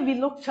here we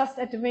look just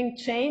at the ring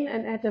chain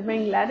and at the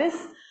ring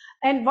lattice.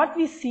 And what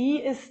we see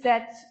is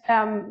that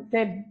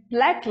the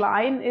black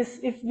line is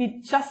if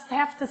we just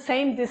have the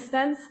same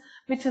distance,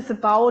 which is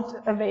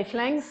about a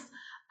wavelength,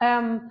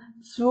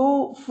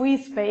 through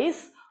free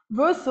space,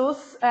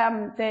 versus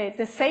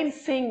the same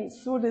thing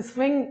through this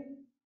ring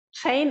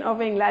chain or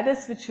ring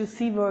lattice, which you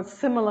see works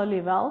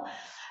similarly well.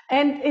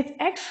 And it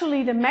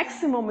actually, the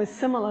maximum is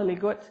similarly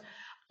good.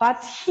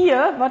 But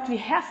here, what we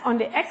have on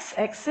the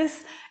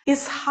x-axis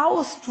is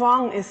how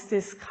strong is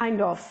this kind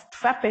of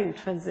trapping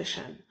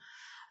transition,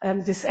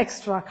 this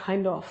extra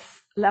kind of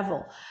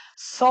level.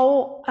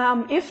 So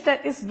if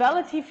that is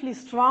relatively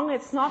strong,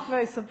 it's not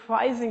very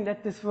surprising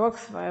that this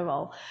works very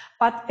well.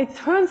 But it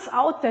turns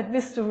out that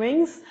with the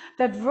rings,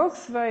 that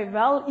works very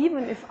well,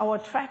 even if our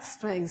track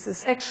strength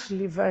is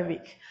actually very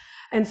weak.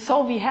 And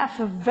so we have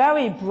a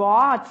very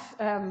broad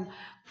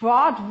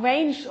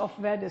range of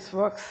where this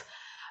works.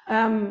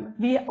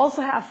 We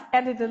also have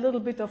added a little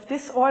bit of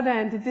disorder,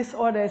 and the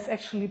disorder is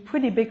actually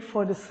pretty big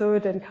for the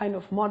third and kind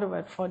of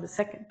moderate for the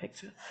second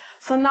picture.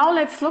 So now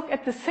let's look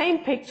at the same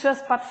pictures,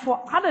 but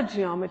for other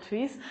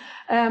geometries.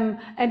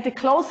 And the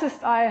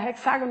closest are a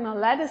hexagonal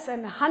lattice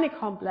and a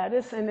honeycomb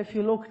lattice. And if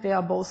you look, they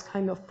are both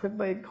kind of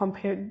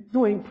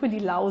doing pretty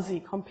lousy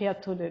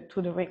compared to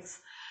the rings.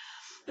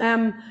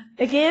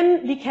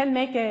 Again, we can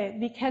make a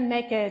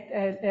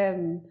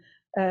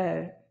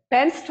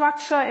band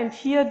structure, and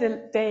here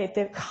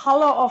the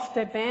color of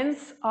the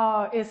bands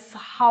is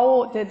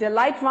how the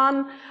light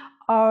one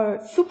are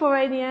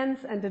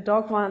superradiant and the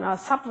dark one are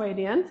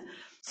subradiant.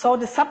 So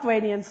the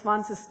subradiant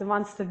ones is the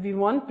ones that we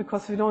want,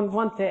 because we don't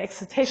want the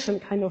excitation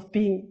kind of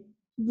being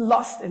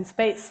lost in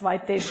space,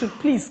 right? They should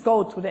please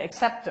go to the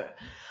acceptor.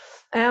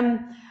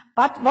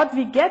 But what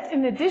we get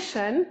in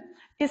addition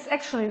is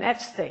actually an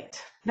edge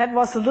state. That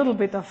was a little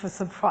bit of a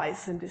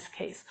surprise in this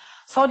case.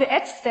 So the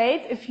edge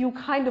state, if you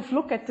kind of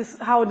look at this,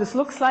 how this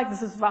looks like,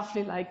 this is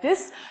roughly like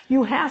this.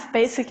 You have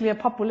basically a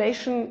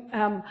population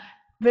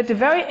with the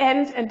very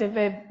end and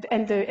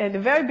the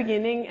very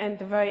beginning and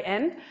the very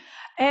end.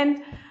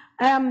 And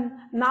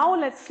now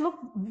let's look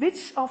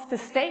which of the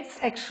states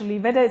actually,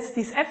 whether it's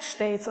these edge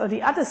states or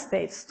the other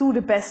states, do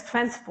the best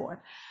transport.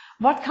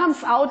 What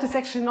comes out is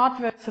actually not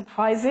very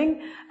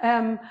surprising.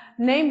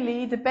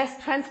 Namely, the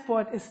best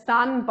transport is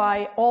done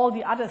by all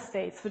the other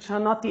states, which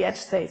are not the edge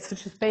states,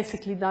 which is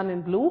basically done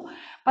in blue.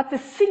 But the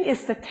thing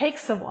is that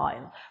takes a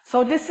while.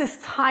 So this is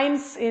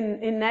times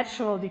in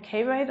natural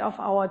decay rate of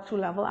our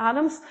two-level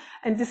atoms.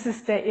 And this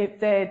is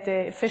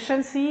the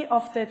efficiency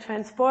of the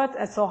transport.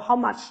 And so how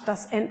much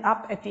does end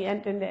up at the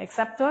end in the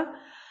acceptor?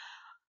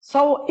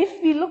 So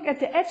if we look at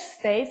the edge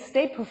states,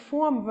 they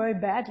perform very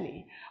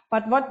badly.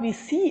 But what we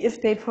see,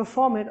 if they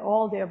perform at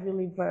all, they are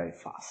really very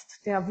fast.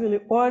 They are really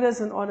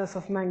orders and orders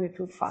of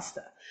magnitude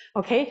faster.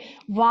 Okay?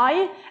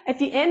 Why? At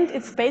the end,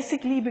 it's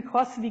basically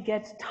because we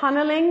get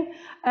tunneling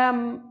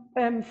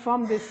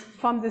from this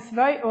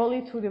very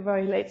early to the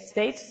very late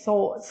state.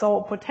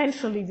 So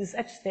potentially this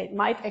edge state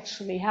might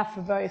actually have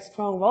a very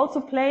strong role to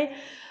play.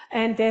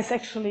 And there's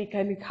actually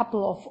a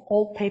couple of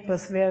old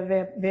papers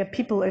where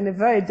people in a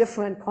very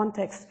different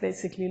context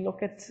basically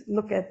look at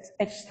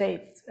edge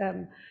state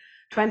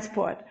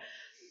transport.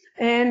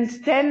 And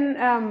then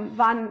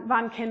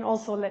one can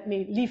also, let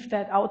me leave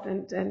that out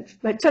and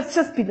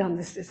just be done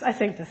with this. I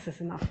think this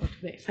is enough for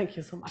today. Thank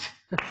you so much.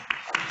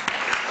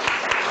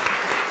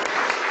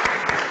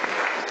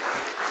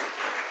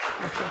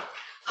 Okay.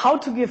 How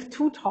to give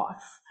 2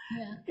 talks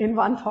in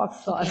one talk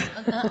slot.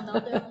 Okay. Now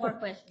there are more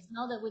questions.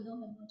 Now that we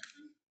don't have much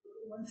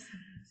time.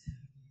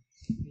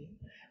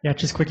 Yeah,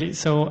 just quickly.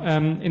 So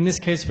in this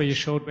case where you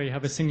showed where you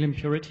have a single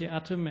impurity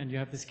atom and you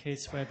have this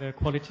case where the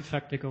quality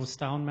factor goes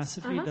down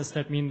massively, does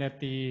that mean that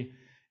the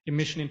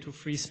emission into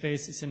free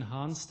space is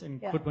enhanced?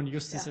 And could one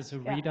use this as a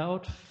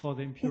readout for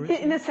the impurity?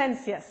 In a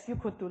sense, yes, you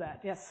could do that.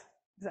 Yes,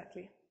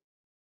 exactly.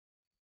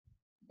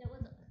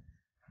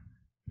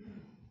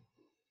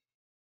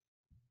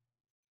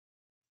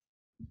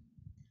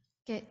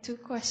 Okay, 2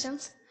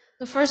 questions.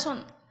 The first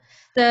one.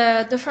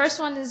 The first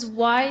one is,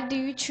 why do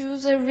you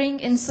choose a ring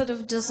instead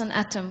of just an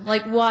atom?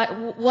 Like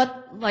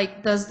what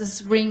like does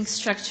this ring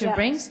structure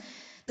brings?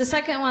 The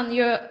second one,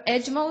 your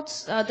edge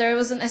modes, there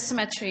was an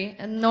asymmetry,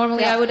 and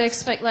normally I would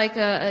expect like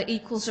a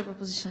equal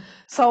superposition.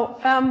 So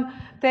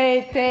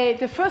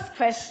the first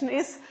question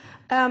is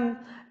some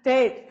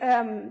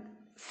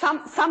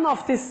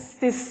of this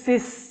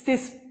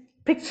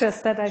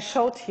pictures that I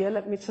showed here.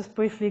 Let me just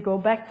briefly go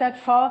back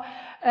that far.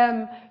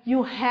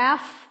 You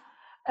have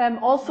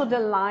also the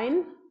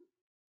line,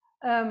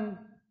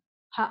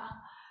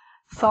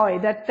 sorry,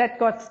 that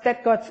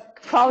got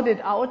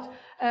crowded out.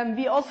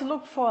 We also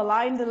looked for a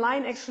line. The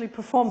line actually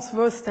performs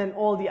worse than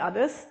all the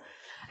others.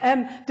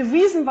 The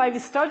reason why we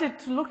started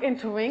to look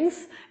into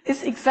rings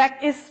is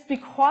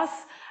because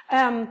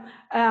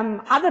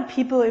other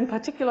people, in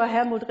particular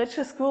Helmut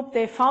Ritsch's group,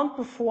 they found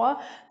before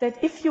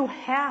that if you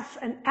have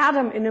an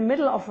atom in the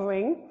middle of a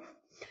ring,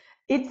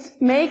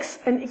 it makes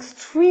an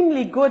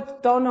extremely good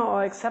donor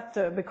or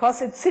acceptor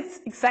because it sits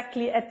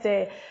exactly at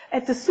the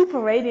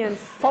superradiance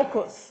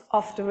focus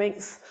of the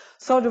rings.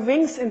 So the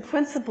rings, in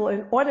principle,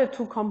 in order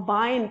to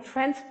combine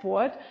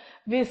transport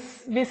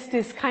with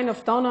this kind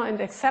of donor and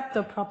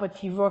acceptor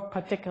property, work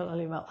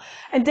particularly well.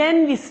 And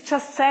then we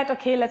just said,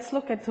 okay, let's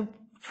look at the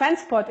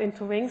transport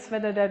into rings,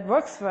 whether that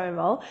works very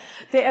well.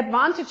 The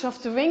advantage of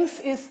the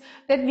rings is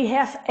that we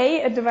have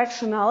a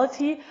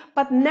directionality,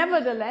 but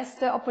nevertheless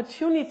the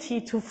opportunity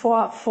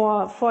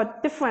for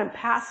different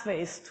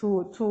pathways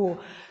to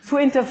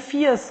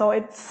interfere. So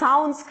it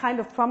sounds kind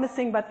of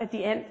promising, but at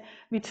the end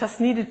we just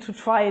needed to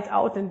try it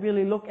out and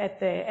really look at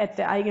the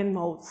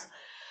eigenmodes.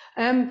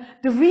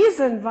 The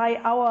reason why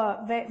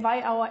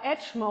our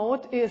edge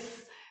mode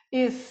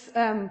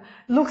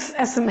looks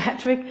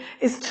asymmetric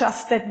is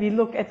just that we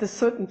look at a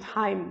certain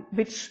time,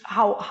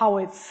 how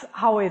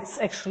it's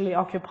actually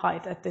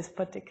occupied at this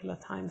particular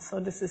time. So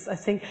this is, I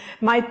think,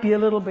 might be a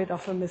little bit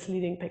of a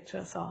misleading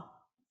picture. So,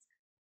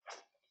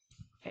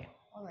 okay.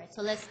 All right.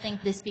 So let's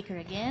thank the speaker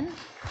again.